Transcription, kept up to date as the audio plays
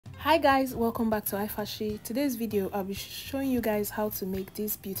Hi guys, welcome back to iFashi. Today's video I'll be showing you guys how to make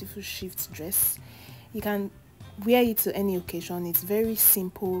this beautiful shift dress. You can wear it to any occasion. It's very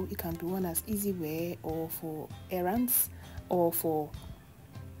simple. It can be worn as easy wear or for errands or for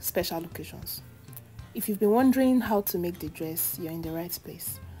special occasions. If you've been wondering how to make the dress, you're in the right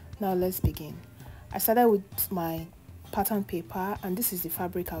place. Now let's begin. I started with my pattern paper, and this is the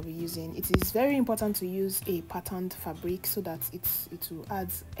fabric I'll be using. It is very important to use a patterned fabric so that it will add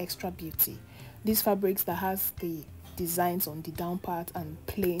extra beauty. These fabrics that has the designs on the down part and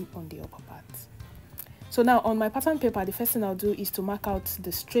plain on the upper part. So now on my pattern paper, the first thing I'll do is to mark out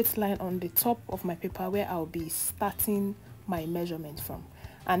the straight line on the top of my paper where I'll be starting my measurement from,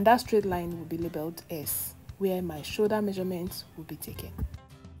 and that straight line will be labeled S, where my shoulder measurement will be taken.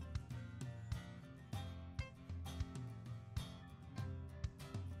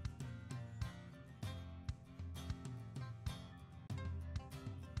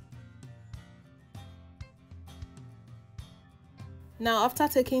 Now after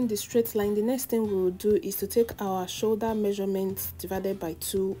taking the straight line, the next thing we will do is to take our shoulder measurement divided by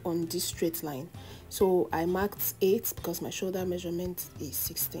 2 on this straight line. So I marked 8 because my shoulder measurement is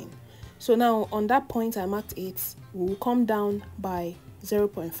 16. So now on that point I marked 8, we will come down by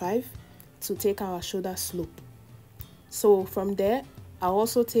 0.5 to take our shoulder slope. So from there I'll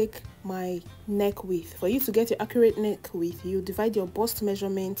also take my neck width. For you to get your accurate neck width, you divide your bust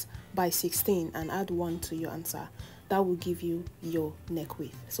measurement by 16 and add 1 to your answer. That will give you your neck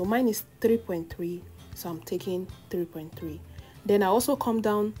width. So mine is 3.3, so I'm taking 3.3. Then I also come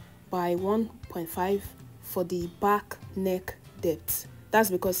down by 1.5 for the back neck depth. That's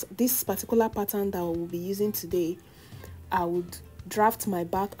because this particular pattern that we'll be using today, I would draft my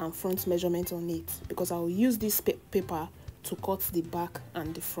back and front measurement on it because I will use this paper to cut the back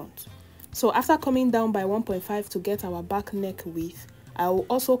and the front. So after coming down by 1.5 to get our back neck width, I will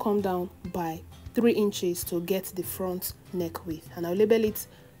also come down by 3 inches to get the front neck width, and I'll label it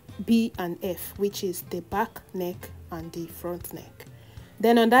B and F, which is the back neck and the front neck.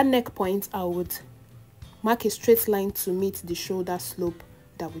 Then on that neck point, I would mark a straight line to meet the shoulder slope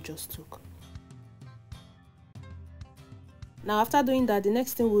that we just took. Now after doing that, the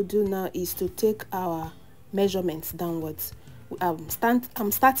next thing we'll do now is to take our measurements downwards. I'm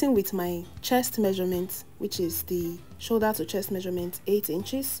starting with my chest measurement, which is the shoulder to chest measurement, 8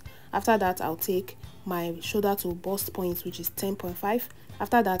 inches. After that, I'll take my shoulder to bust point, which is 10.5.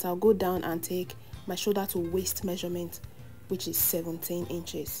 After that, I'll go down and take my shoulder to waist measurement, which is 17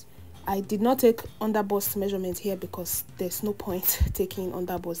 inches. I did not take under bust measurement here because there's no point taking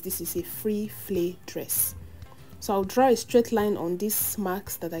under bust. This is a free flay dress. So I'll draw a straight line on these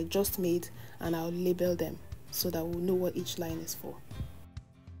marks that I just made and I'll label them so that we'll know what each line is for.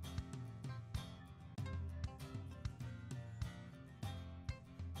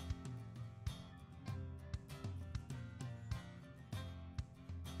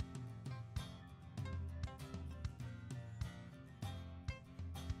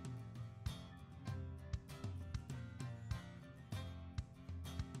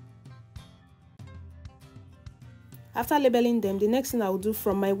 After labeling them, the next thing I'll do,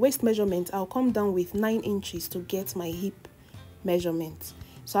 from my waist measurement, I'll come down with 9 inches to get my hip measurement.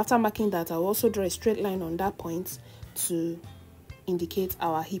 So after marking that, I'll also draw a straight line on that point to indicate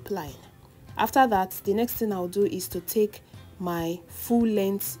our hip line. After that, the next thing I'll do is to take my full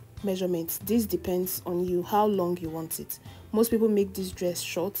length measurement. This depends on you, how long you want it. Most people make this dress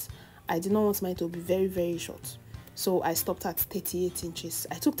short. I did not want mine to be very short. So I stopped at 38 inches.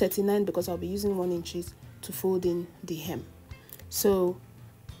 I took 39 because I'll be using 1 inch to fold in the hem. So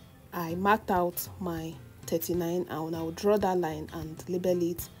I marked out my 39 and I'll draw that line and label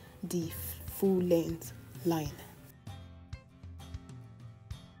it the full length line.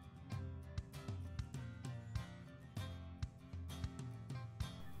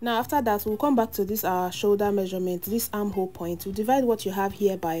 Now after that, we'll come back to this our shoulder measurement, this armhole point. We'll divide what you have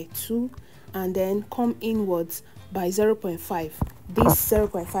here by 2 and then come inwards by 0.5. This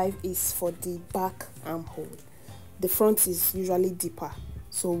 0.5 is for the back armhole. The front is usually deeper,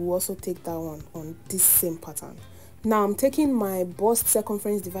 so we'll also take that one on this same pattern. Now I'm taking my bust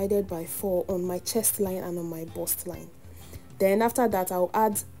circumference divided by 4 on my chest line and on my bust line. Then after that, I'll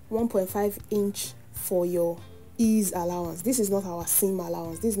add 1.5 inch for your ease allowance. This is not our seam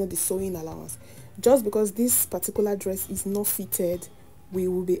allowance. This is not the sewing allowance. Just because this particular dress is not fitted, we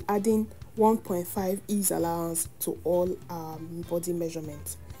will be adding 1.5 ease allowance to all our body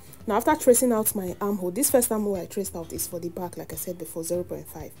measurements. Now after tracing out my armhole, this first armhole I traced out is for the back, like I said before, 0.5.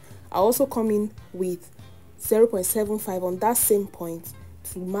 I also come in with 0.75 on that same point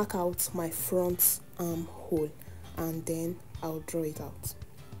to mark out my front armhole, and then I'll draw it out.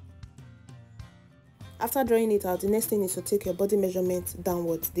 After drawing it out, the next thing is to take your body measurement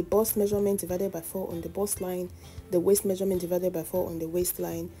downwards. The bust measurement divided by 4 on the bust line, the waist measurement divided by 4 on the waist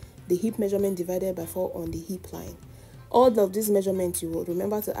line, the hip measurement divided by 4 on the hip line. All of these measurements, you will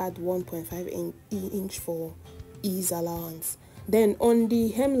remember to add 1.5 inch for ease allowance. Then on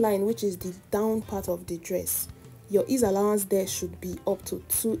the hemline, which is the down part of the dress, your ease allowance there should be up to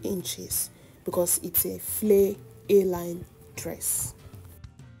 2 inches because it's a flare A-line dress.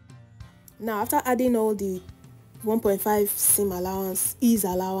 Now, after adding all the 1.5 seam allowance, ease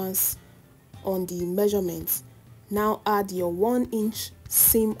allowance on the measurements, now add your 1 inch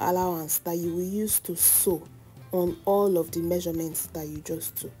seam allowance that you will use to sew on all of the measurements that you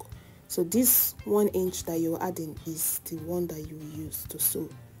just took. So this 1 inch that you're adding is the one that you will use to sew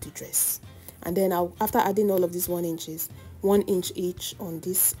the dress. And then after adding all of these 1 inches, 1 inch each on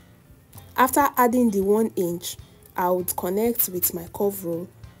this. After adding the 1 inch, I would connect with my curve rule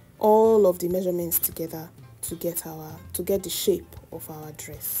all of the measurements together to get the shape of our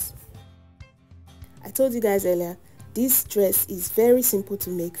dress. I told you guys earlier, this dress is very simple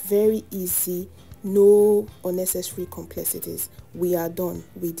to make, very easy, no unnecessary complexities. We are done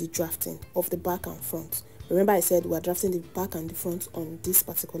with the drafting of the back and front. Remember I said we are drafting the back and the front on this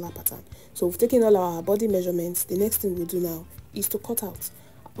particular pattern. So we've taken all our body measurements. The next thing we'll do now is to cut out.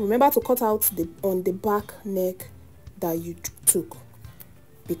 Remember to cut out on the back neck that you took,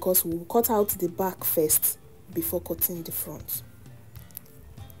 because we'll cut out the back first before cutting the front.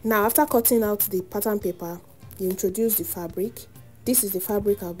 Now, after cutting out the pattern paper, you introduce the fabric. This is the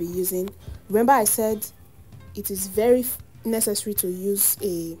fabric I'll be using. Remember I said it is very necessary to use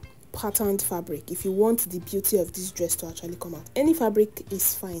a patterned fabric if you want the beauty of this dress to actually come out. Any fabric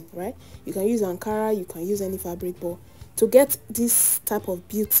is fine, right? You can use Ankara, you can use any fabric, but to get this type of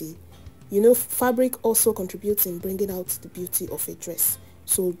beauty, you know, fabric also contributes in bringing out the beauty of a dress.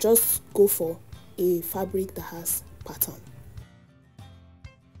 So just go for a fabric that has pattern.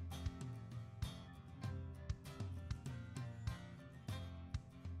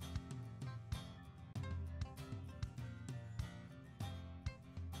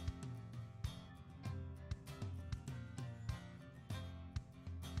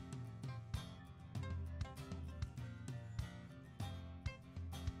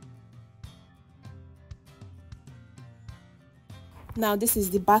 Now this is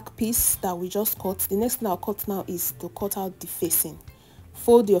the back piece that we just cut. The next thing I'll cut now is to cut out the facing.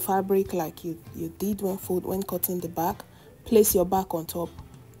 Fold your fabric like you did when cutting the back. Place your back on top.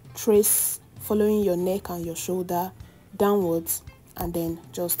 Trace following your neck and your shoulder downwards, and then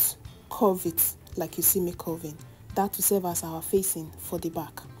just curve it like you see me curving. That will serve as our facing for the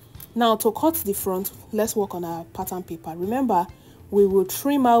back. Now to cut the front, let's work on our pattern paper. Remember, we will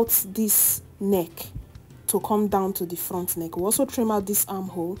trim out this neck to come down to the front neck. We also trim out this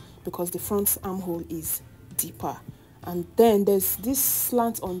armhole because the front armhole is deeper. And then there's this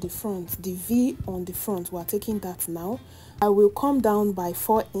slant on the front, the V on the front. We're taking that now. I will come down by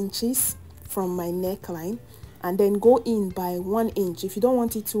 4 inches from my neckline and then go in by 1 inch. If you don't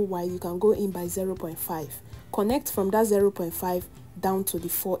want it too wide, you can go in by 0.5. Connect from that 0.5 down to the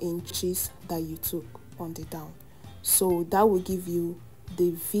 4 inches that you took on the down. So that will give you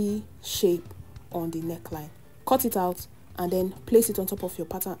the V shape on the neckline. Cut it out and then place it on top of your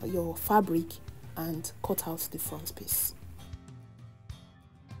pattern, your fabric, and cut out the front piece.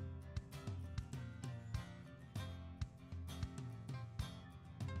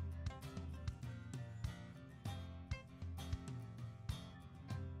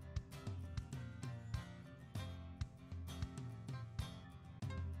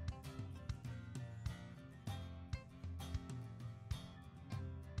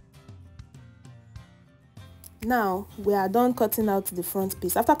 Now we are done cutting out the front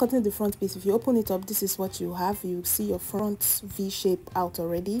piece. After cutting the front piece, if you open it up, this is what you have. You see your front V shape out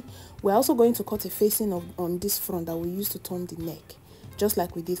already. We're also going to cut a facing on this front that we use to turn the neck, just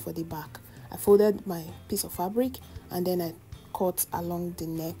like we did for the back. I folded my piece of fabric and then I cut along the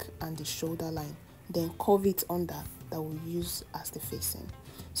neck and the shoulder line, then curve it under that we'll use as the facing.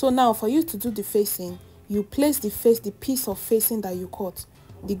 So now for you to do the facing, you place the piece of facing that you cut,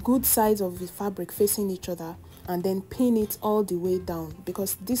 the good sides of the fabric facing each other, and then pin it all the way down,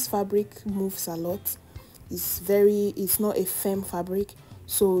 because this fabric moves a lot. It's not a firm fabric,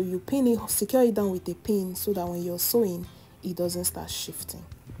 so you pin it, secure it down with a pin so that when you're sewing it doesn't start shifting.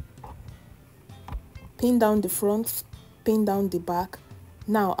 Pin down the front, pin down the back.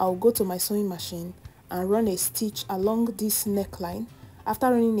 Now I'll go to my sewing machine and run a stitch along this neckline. After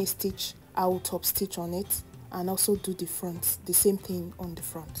running a stitch, I will top stitch on it and also do the front, the same thing on the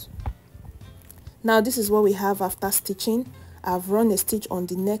front. Now this is what we have after stitching. I've run a stitch on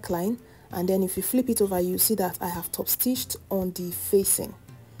the neckline and then if you flip it over, you see that I have top stitched on the facing.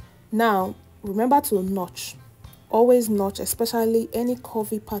 Now remember to notch. Always notch, especially any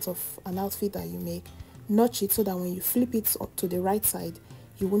curvy part of an outfit that you make. Notch it so that when you flip it to the right side,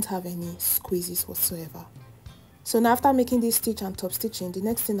 you won't have any squeezes whatsoever. So now after making this stitch and top stitching, the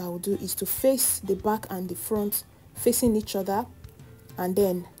next thing I will do is to face the back and the front facing each other and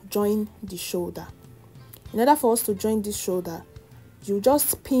then join the shoulder. In order for us to join this shoulder, you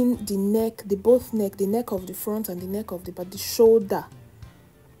just pin the neck, the neck of the front and the neck of the back, the shoulder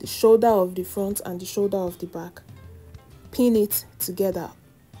of the front and the shoulder of the back. Pin it together.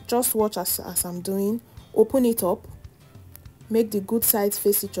 Just watch as I'm doing. Open it up, make the good sides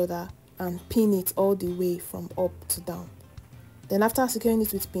face each other and pin it all the way from up to down. Then after securing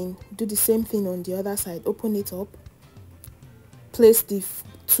it with pin, do the same thing on the other side. Open it up, place the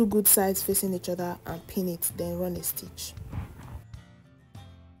two good sides facing each other and pin it, then run a stitch.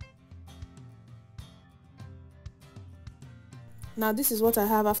 Now this is what I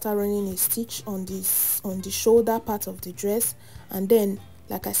have after running a stitch on the shoulder part of the dress. And then,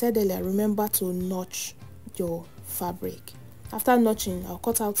 like I said earlier, remember to notch your fabric. After notching, I'll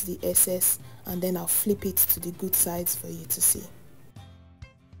cut out the excess and then I'll flip it to the good sides for you to see.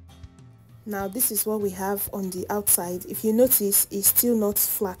 Now this is what we have on the outside. If you notice, it's still not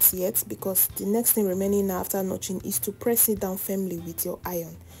flat yet because the next thing remaining now after notching is to press it down firmly with your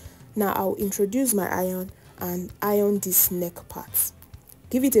iron. Now I'll introduce my iron and iron this neck part.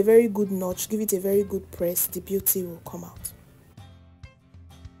 Give it a very good notch, give it a very good press, the beauty will come out.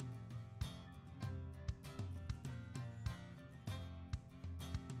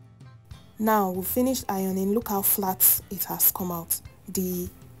 Now we've finished ironing. Look how flat it has come out. The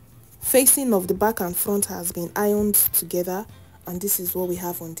facing of the back and front has been ironed together, and this is what we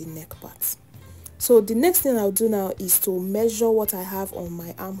have on the neck part. So the next thing I'll do now is to measure what I have on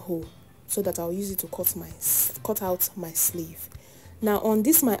my armhole so that I'll use it to cut out my sleeve. Now on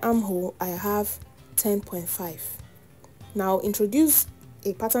this my armhole I have 10.5. Now I'll introduce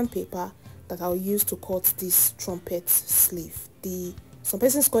a pattern paper that I'll use to cut this trumpet sleeve. Some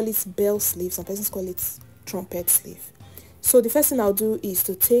persons call it bell sleeve, some persons call it trumpet sleeve. So the first thing I'll do is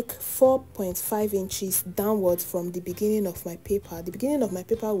to take 4.5 inches downwards from the beginning of my paper. The beginning of my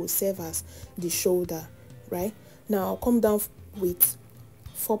paper will serve as the shoulder, right? Now I'll come down with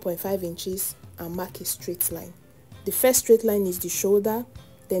 4.5 inches and mark a straight line. The first straight line is the shoulder,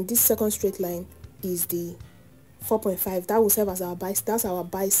 then this second straight line is the 4.5. That will serve as our bicep. That's our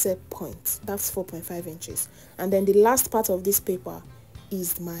bicep point. That's 4.5 inches. And then the last part of this paper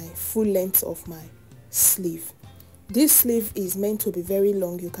is my full length of my sleeve. This sleeve is meant to be very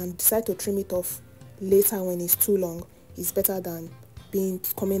long. You can decide to trim it off later when it's too long. It's better than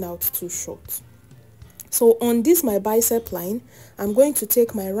coming out too short. So on this my bicep line, I'm going to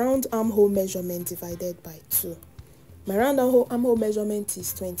take my round armhole measurement divided by 2. My round armhole measurement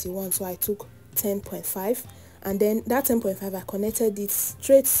is 21, so I took 10.5, and then that 10.5 I connected it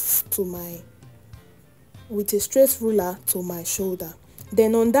straight to with a straight ruler to my shoulder.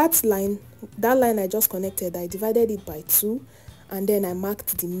 Then on that line I just connected, I divided it by 2 and then I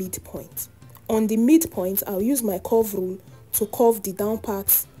marked the midpoint. On the midpoint, I'll use my curve rule to curve the down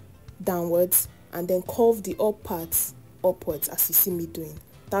parts downwards and then curve the up parts upwards as you see me doing.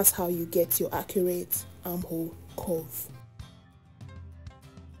 That's how you get your accurate armhole curve.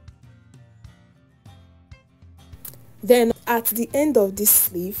 Then at the end of this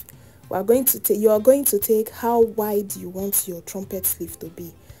sleeve, you are going to take how wide you want your trumpet sleeve to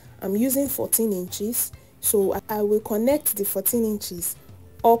be. I'm using 14 inches, so I will connect the 14 inches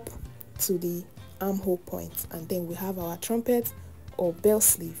up to the armhole point, and then we have our trumpet or bell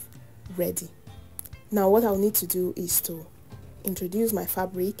sleeve ready. Now what I'll need to do is to introduce my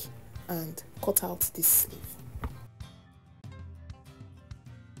fabric and cut out this sleeve.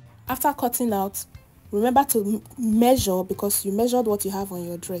 After cutting out, remember to measure, because you measured what you have on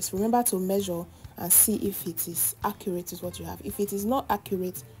your dress. Remember to measure and see if it is accurate with what you have. If it is not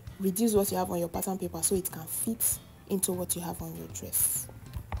accurate, reduce what you have on your pattern paper so it can fit into what you have on your dress.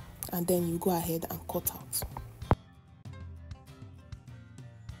 And then you go ahead and cut out.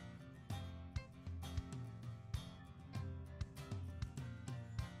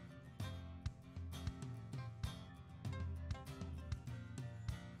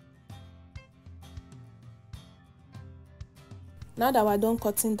 Now that we're done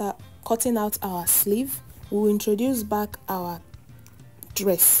cutting out our sleeve, we will introduce back our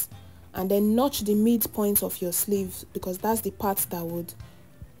dress and then notch the midpoint of your sleeve, because that's the part that would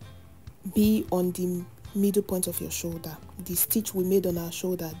be on the middle point of your shoulder. The stitch we made on our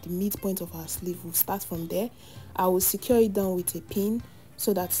shoulder, the midpoint of our sleeve will start from there. I will secure it down with a pin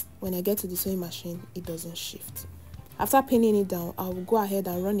so that when I get to the sewing machine it doesn't shift. After pinning it down, I will go ahead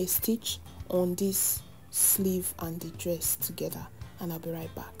and run a stitch on this sleeve and the dress together, and I'll be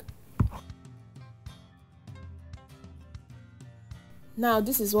right back. Now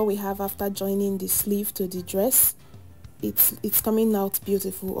this is what we have after joining the sleeve to the dress. It's coming out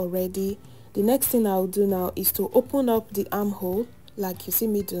beautiful already. The next thing I'll do now is to open up the armhole like you see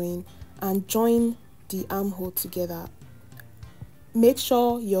me doing and join the armhole together. Make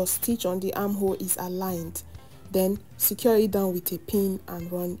sure your stitch on the armhole is aligned, then secure it down with a pin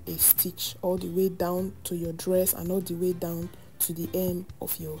and run a stitch all the way down to your dress and all the way down to the hem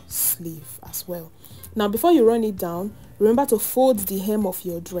of your sleeve as well. Now before you run it down, remember to fold the hem of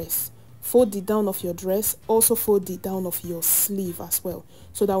your dress. Fold the down of your dress, also fold the down of your sleeve as well,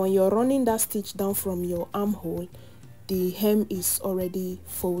 so that when you're running that stitch down from your armhole, the hem is already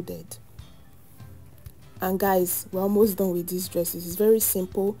folded. And guys, we're almost done with these dresses. It's very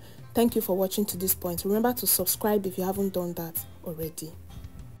simple. Thank you for watching to this point. Remember to subscribe if you haven't done that already.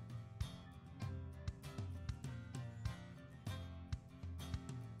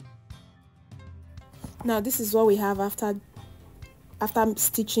 Now this is what we have after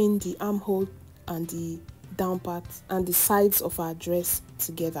stitching the armhole and the down part and the sides of our dress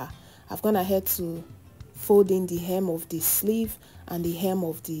together. I've gone ahead to fold in the hem of the sleeve and the hem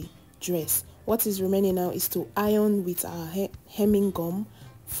of the dress. What is remaining now is to iron with our hemming gum,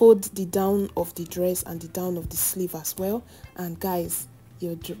 fold the down of the dress and the down of the sleeve as well, and guys,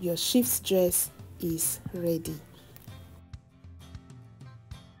 your shift dress is ready.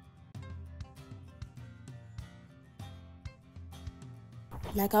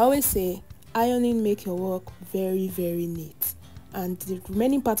 Like I always say, ironing make your work very neat, and the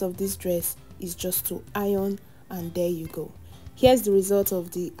remaining part of this dress is just to iron, and there you go. Here's the result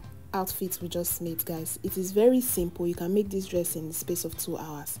of the outfit we just made, guys. It is very simple. You can make this dress in the space of 2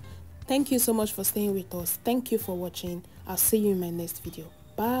 hours. Thank you so much for staying with us. Thank you for watching. I'll see you in my next video.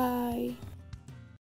 Bye.